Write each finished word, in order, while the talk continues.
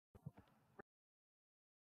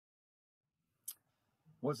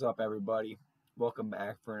What's up, everybody? Welcome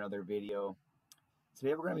back for another video.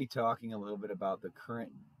 Today we're going to be talking a little bit about the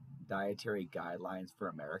current dietary guidelines for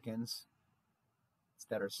Americans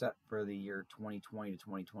that are set for the year 2020 to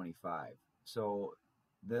 2025. So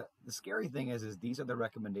the scary thing is these are the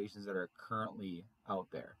recommendations that are currently out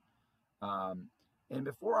there. And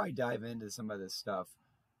before I dive into some of this stuff,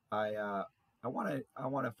 I want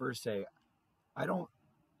to first say I don't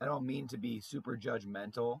mean to be super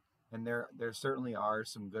judgmental, and there certainly are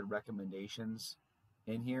some good recommendations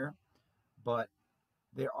in here, but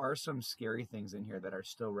there are some scary things in here that are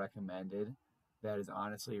still recommended that is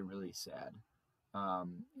honestly really sad.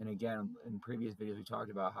 And again, in previous videos, we talked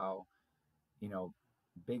about how, you know,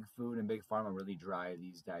 big food and big pharma really drive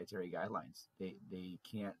these dietary guidelines. They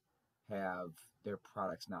can't have their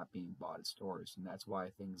products not being bought at stores, and that's why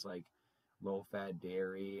things like low-fat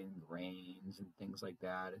dairy and grains and things like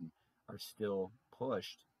that and are still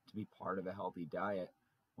pushed to be part of a healthy diet,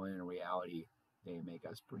 when in reality they make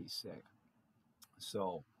us pretty sick.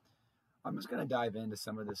 So I'm just going to dive into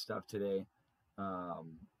some of this stuff today,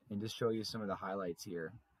 and just show you some of the highlights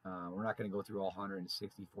here. We're not going to go through all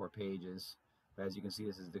 164 pages, but as you can see,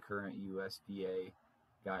 this is the current USDA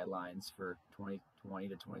guidelines for 2020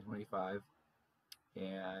 to 2025.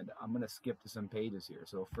 And I'm going to skip to some pages here.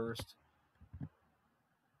 So first,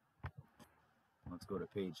 let's go to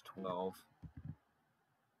page 12,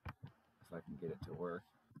 if I can get it to work.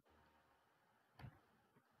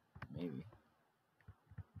 Maybe.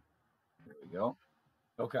 There we go.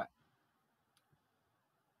 Okay.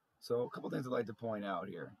 So a couple things I'd like to point out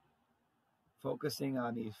here. Focusing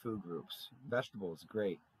on these food groups. Vegetables,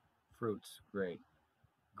 great. Fruits, great.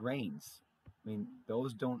 Grains, I mean,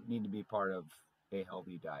 those don't need to be part of a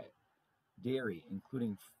healthy diet. Dairy,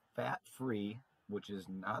 including fat-free, which is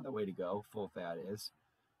not the way to go, full fat is.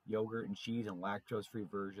 Yogurt and cheese and lactose-free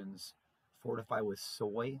versions. Fortified with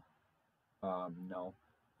soy, no.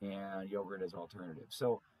 And yogurt as alternative.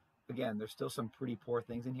 So again, there's still some pretty poor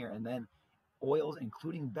things in here. And then oils,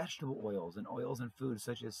 including vegetable oils and oils in foods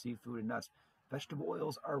such as seafood and nuts. Vegetable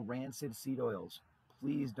oils are rancid seed oils.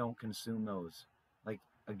 Please don't consume those. Like,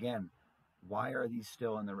 again, why are these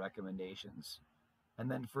still in the recommendations? And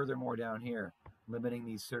then furthermore down here, limiting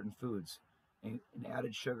these certain foods and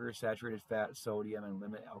added sugar, saturated fat, sodium, and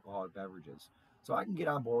limit alcoholic beverages. So I can get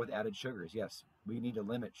on board with added sugars. Yes, we need to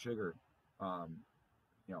limit sugar, all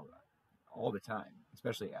the time,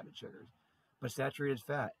 especially added sugars. But saturated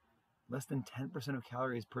fat, less than 10% of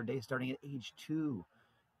calories per day starting at age 2.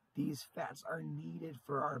 These fats are needed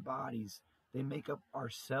for our bodies. They make up our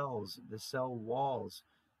cells, the cell walls.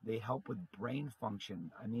 They help with brain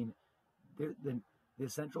function. I mean, the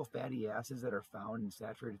essential fatty acids that are found in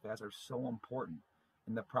saturated fats are so important.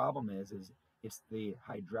 And the problem is it's the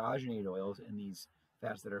hydrogenated oils and these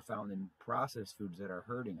fats that are found in processed foods that are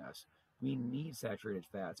hurting us. We need saturated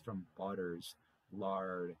fats from butters,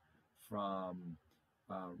 lard, from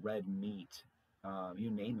red meat,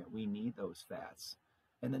 you name it. We need those fats.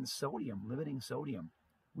 And then sodium, limiting sodium.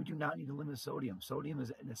 We do not need to limit sodium. Sodium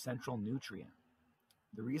is an essential nutrient.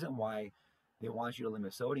 The reason why they want you to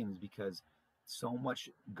limit sodium is because so much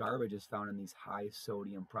garbage is found in these high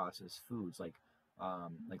sodium processed foods, like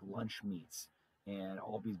lunch meats and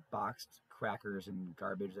all these boxed crackers and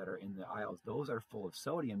garbage that are in the aisles. Those are full of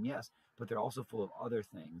sodium, yes, but they're also full of other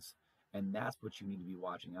things, and that's what you need to be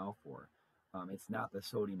watching out for. It's not the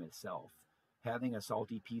sodium itself. Having a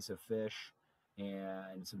salty piece of fish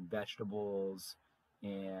and some vegetables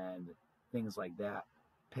and things like that,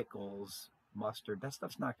 pickles, mustard, that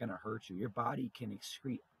stuff's not going to hurt you. Your body can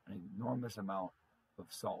excrete an enormous amount of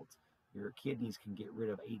salt. Your kidneys can get rid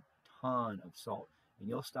of a ton of salt, and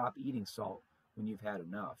you'll stop eating salt when you've had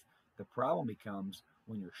enough. The problem becomes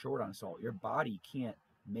when you're short on salt. Your body can't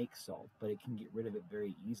make salt, but it can get rid of it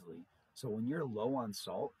very easily. So when you're low on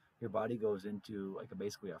salt, your body goes into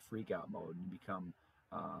basically a freak out mode, and you become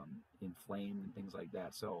inflamed and things like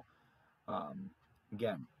that. So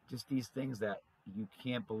again, just these things that you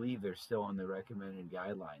can't believe they're still in the recommended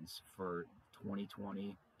guidelines for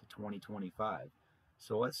 2020 to 2025.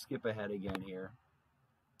 So let's skip ahead again here.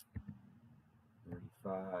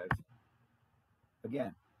 35.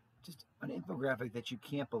 Again, just an infographic that you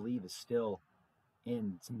can't believe is still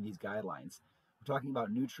in some of these guidelines. We're talking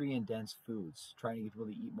about nutrient-dense foods, trying to get people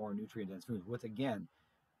to eat more nutrient-dense foods. With, again,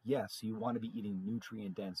 yes, you want to be eating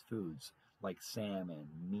nutrient-dense foods like salmon,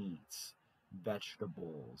 meats,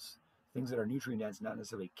 vegetables, things that are nutrient-dense, not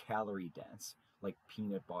necessarily calorie-dense, like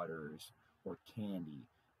peanut butters or candy.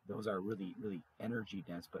 Those are really, really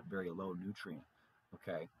energy-dense, but very low nutrient.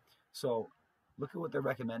 Okay, so look at what they're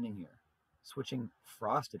recommending here. Switching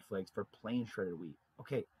frosted flakes for plain shredded wheat.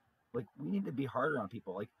 Okay, Like, we need to be harder on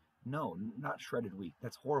people. Like, no, not shredded wheat.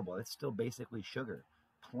 That's horrible. That's still basically sugar.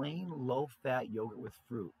 Plain low fat yogurt with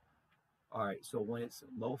fruit. All right, so when it's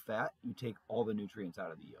low fat, you take all the nutrients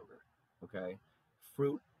out of the yogurt. Okay,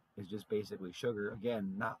 fruit is just basically sugar.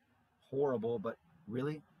 Again, not horrible, but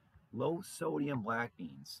really low sodium black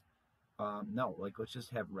beans. No, like, let's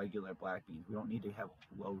just have regular black beans. We don't need to have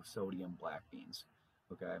low sodium black beans.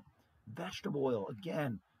 Okay, vegetable oil.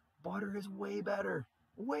 Again, butter is way better.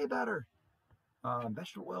 Way better.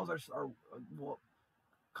 Vegetable oils are will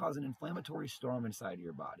cause an inflammatory storm inside of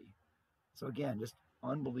your body. So again, just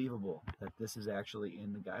unbelievable that this is actually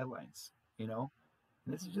in the guidelines, you know?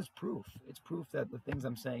 And this is just proof. It's proof that the things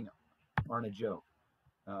I'm saying aren't a joke.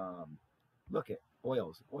 Um, Look at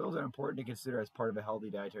oils. Oils are important to consider as part of a healthy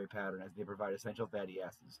dietary pattern as they provide essential fatty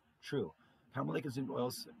acids. True. Commonly consumed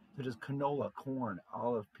oils such as canola, corn,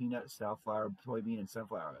 olive, peanut, safflower, soybean, and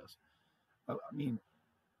sunflower oils. I mean,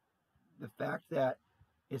 the fact that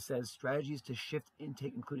it says strategies to shift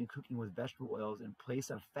intake, including cooking with vegetable oils in place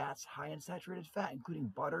of fats high in saturated fat,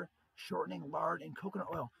 including butter, shortening, lard, and coconut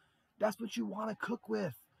oil. That's what you want to cook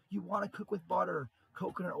with. You want to cook with butter,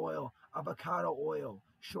 coconut oil, avocado oil,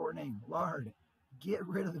 shortening, lard. Get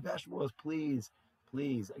rid of the vegetable oils, please.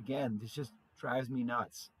 Please. Again, this just drives me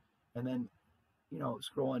nuts. And then,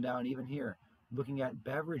 scrolling down even here, looking at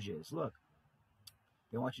beverages. Look,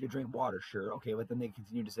 they want you to drink water, sure, okay, but then they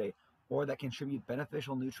continue to say, or that contribute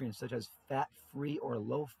beneficial nutrients such as fat-free or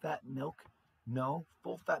low-fat milk. No,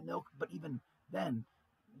 full-fat milk, but even then,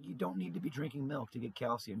 you don't need to be drinking milk to get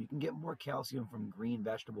calcium. You can get more calcium from green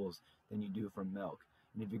vegetables than you do from milk.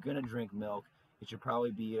 And if you're going to drink milk, it should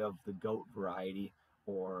probably be of the goat variety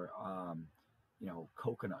or,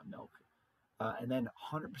 coconut milk. And then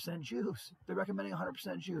 100% juice. They're recommending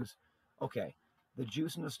 100% juice. Okay, the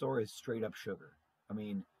juice in the store is straight up sugar. I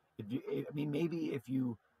mean, maybe if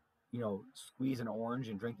you squeeze an orange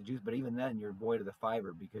and drink the juice, but even then you're void of the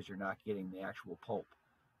fiber because you're not getting the actual pulp.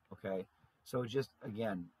 Okay, so just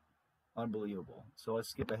again, unbelievable. So let's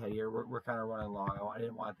skip ahead here. We're kind of running long. I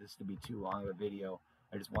didn't want this to be too long of a video.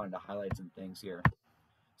 I just wanted to highlight some things here.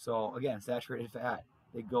 So again, saturated fat.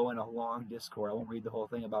 They go in a long discourse. I won't read the whole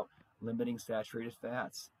thing about limiting saturated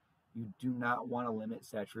fats. You do not want to limit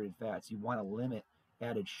saturated fats. You want to limit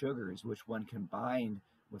added sugars, which when combined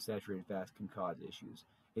with saturated fats can cause issues.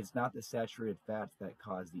 It's not the saturated fats that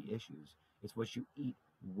cause the issues. It's what you eat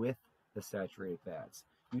with the saturated fats.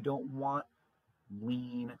 You don't want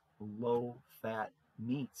lean, low-fat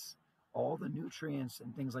meats. All the nutrients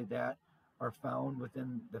and things like that are found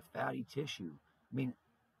within the fatty tissue. I mean,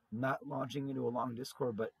 not launching into a long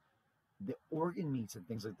discourse, but the organ meats and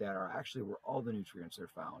things like that are actually where all the nutrients are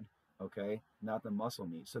found, okay? Not the muscle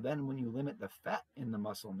meat. So then when you limit the fat in the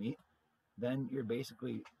muscle meat, then you're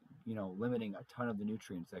basically, limiting a ton of the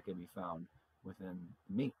nutrients that can be found within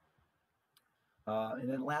the meat. And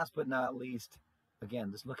then last but not least,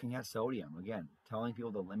 again, just looking at sodium. Again, telling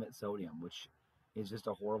people to limit sodium, which is just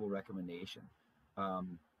a horrible recommendation.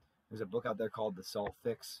 There's a book out there called The Salt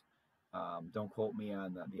Fix. Don't quote me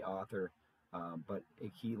on the author, but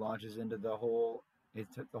he launches into the whole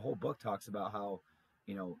book talks about how,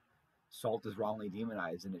 salt is wrongly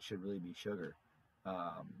demonized and it should really be sugar.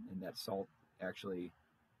 And that salt actually,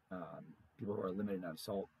 people who are limited on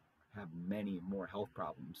salt have many more health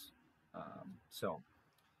problems. So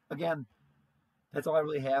again, that's all I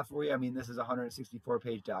really have for you. I mean, this is a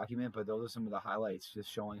 164-page document, but those are some of the highlights,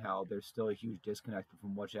 just showing how there's still a huge disconnect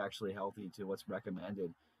from what's actually healthy to what's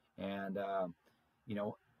recommended. And,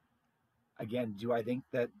 again, do I think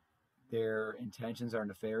that their intentions are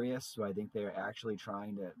nefarious? Do I think they're actually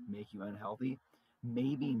trying to make you unhealthy?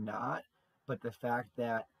 Maybe not, but the fact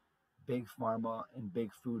that big pharma and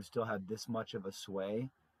big food still have this much of a sway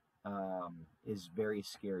is very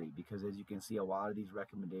scary, because as you can see, a lot of these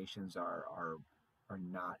recommendations are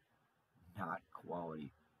not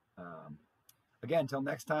quality. Again, until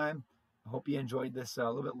next time, I hope you enjoyed this a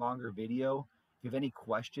little bit longer video. If you have any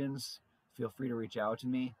questions, feel free to reach out to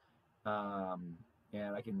me,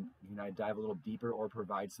 and I can dive a little deeper or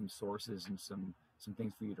provide some sources and some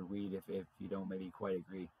things for you to read if you don't maybe quite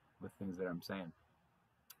agree with things that I'm saying.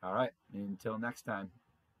 All right, until next time,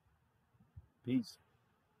 peace.